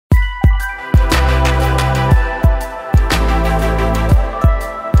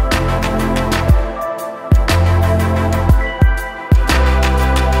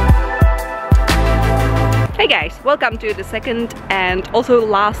guys, welcome to the second and also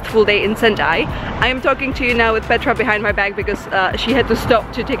last full day in Sendai. I am talking to you now with Petra behind my back because she had to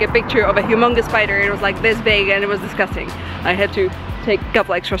stop to take a picture of a humongous spider. It was like this big and it was disgusting. I had to take a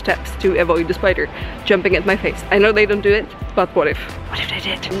couple extra steps to avoid the spider jumping at my face. I know they don't do it, but what if they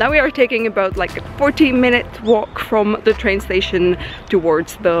did? Now we are taking about like a 40-minute walk from the train station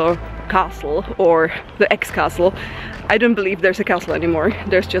towards the castle, or the ex-castle. I don't believe there's a castle anymore.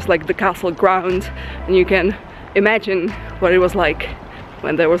 There's just like the castle grounds, and you can imagine what it was like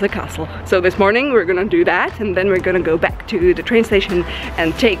when there was a castle. So this morning we're gonna do that, and then we're gonna go back to the train station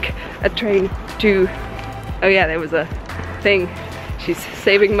and take a train to... Oh yeah, there was a thing. She's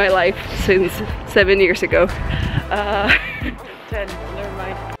saving my life since 7 years ago. 10, never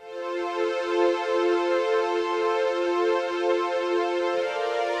mind.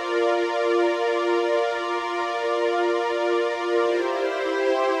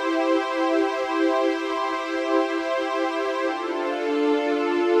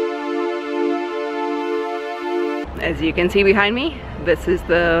 As you can see behind me, this is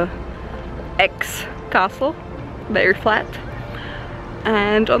the ex-castle, very flat.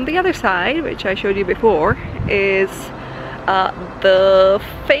 And on the other side, which I showed you before, is the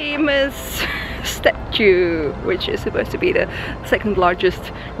famous statue, which is supposed to be the second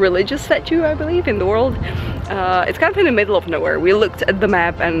largest religious statue, I believe, in the world. It's kind of in the middle of nowhere. We looked at the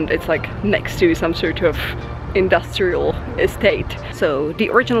map and it's like next to some sort of industrial estate. So the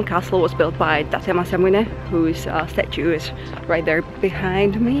original castle was built by Tate Masamune, whose statue is right there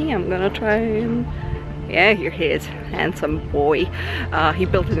behind me. I'm gonna try and... yeah, here he is, handsome boy. He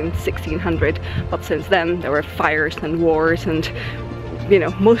built it in 1600, but since then there were fires and wars and, you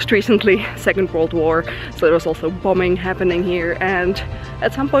know, most recently Second World War, so there was also bombing happening here, and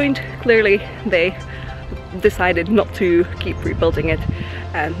at some point clearly they decided not to keep rebuilding it,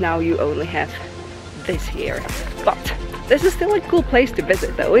 and now you only have this here. But this is still a cool place to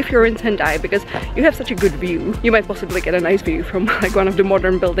visit though, if you're in Sendai, because you have such a good view. You might possibly get a nice view from like one of the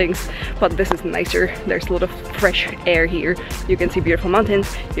modern buildings, but this is nicer. There's a lot of fresh air here. You can see beautiful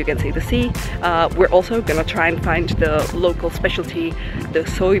mountains, you can see the sea. We're also gonna try and find the local specialty, the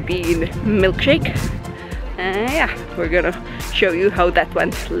soybean milkshake. Yeah, we're gonna show you how that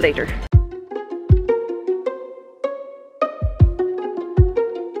went later.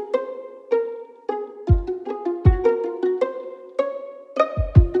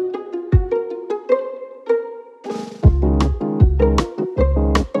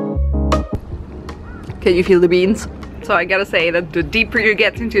 Can you feel the beans? So I gotta say that the deeper you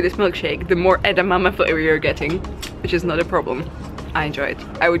get into this milkshake, the more edamame flavor you're getting, which is not a problem. I enjoy it.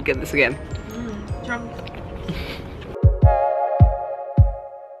 I would get this again.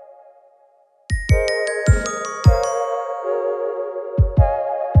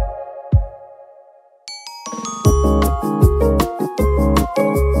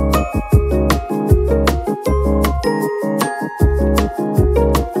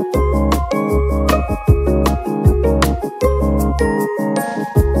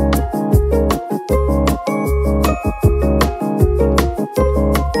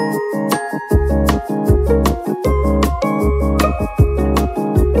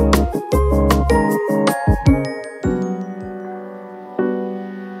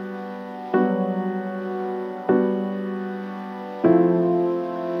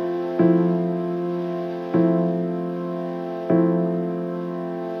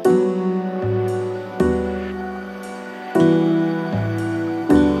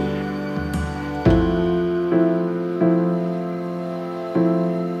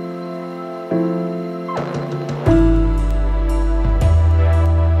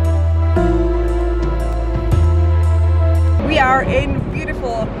 In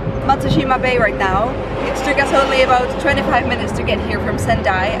beautiful Matsushima Bay right now. It took us only about 25 minutes to get here from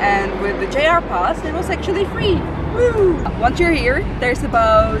Sendai, and with the JR pass it was actually free. Woo! Once you're here, there's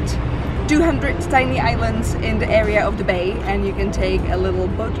about 200 tiny islands in the area of the bay, and you can take a little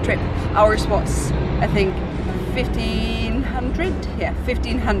boat trip. Ours was, I think, 1500? Yeah,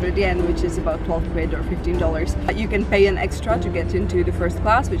 1500 yen, which is about 12 quid or $15. You can pay an extra to get into the first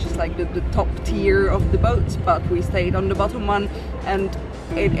class, which is like the top tier of the boats, but we stayed on the bottom one, and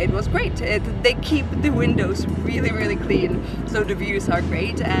it was great. They keep the windows really clean, so the views are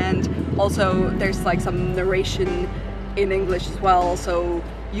great, and also there's like some narration in English as well, so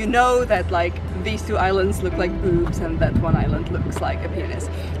you know that like these two islands look like boobs and that one island looks like a penis.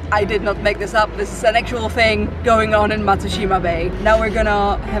 I did not make this up, this is an actual thing going on in Matsushima Bay. Now we're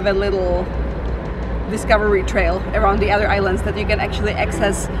gonna have a little discovery trail around the other islands that you can actually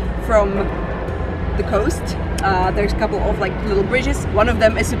access from the coast. There's a couple of like little bridges. One of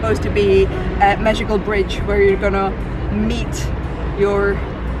them is supposed to be a magical bridge where you're gonna meet your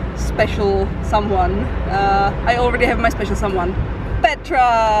special someone. I already have my special someone,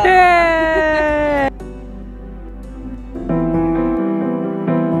 Petra! Yay!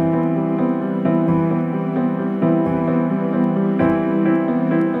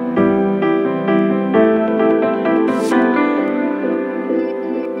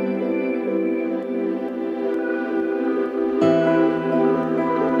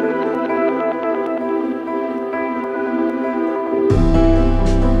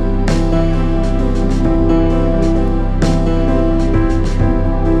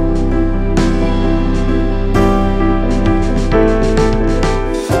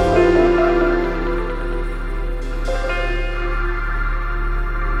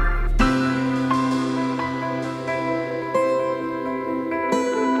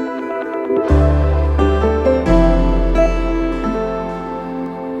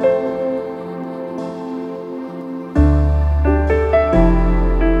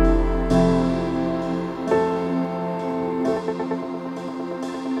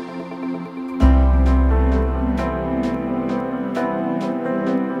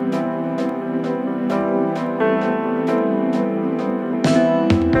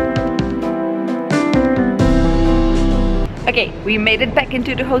 Okay, we made it back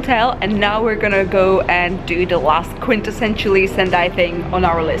into the hotel and now we're gonna go and do the last quintessentially Sendai thing on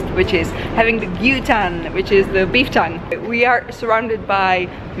our list, which is having the gyutan, which is the beef tongue. We are surrounded by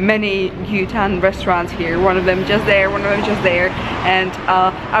many gyutan restaurants here, one of them just there, one of them just there, and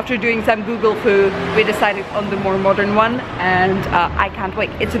after doing some Google food we decided on the more modern one, and I can't wait.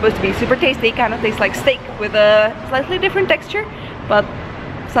 It's supposed to be super tasty, kind of tastes like steak with a slightly different texture, but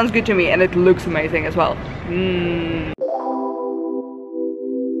sounds good to me and it looks amazing as well.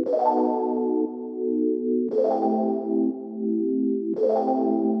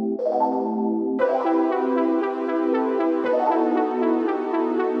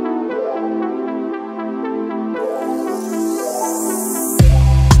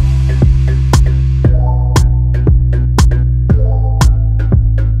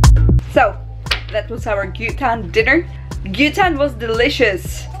 So, that was our gyutan dinner. Gyutan was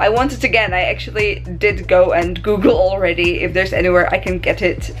delicious. I want it again. I actually did go and Google already if there's anywhere I can get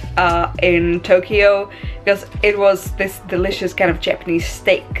it in Tokyo, because it was this delicious kind of Japanese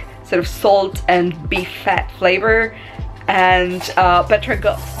steak, sort of salt and beef fat flavor, and Petra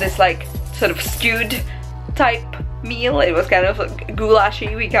got this like sort of stewed type meal. It was kind of like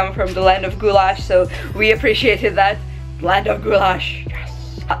goulashy. We come from the land of goulash, so we appreciated that. Land of goulash, yes.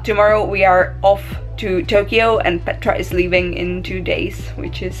 Tomorrow we are off to Tokyo and Petra is leaving in 2 days,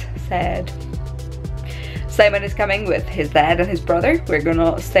 which is sad. Simon is coming with his dad and his brother. We're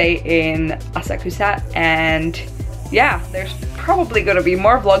gonna stay in Asakusa, and yeah, there's probably gonna be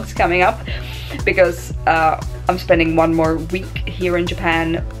more vlogs coming up because I'm spending 1 more week here in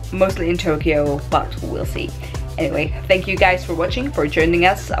Japan, mostly in Tokyo, but we'll see. Anyway, thank you guys for watching, for joining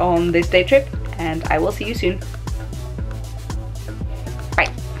us on this day trip, and I will see you soon.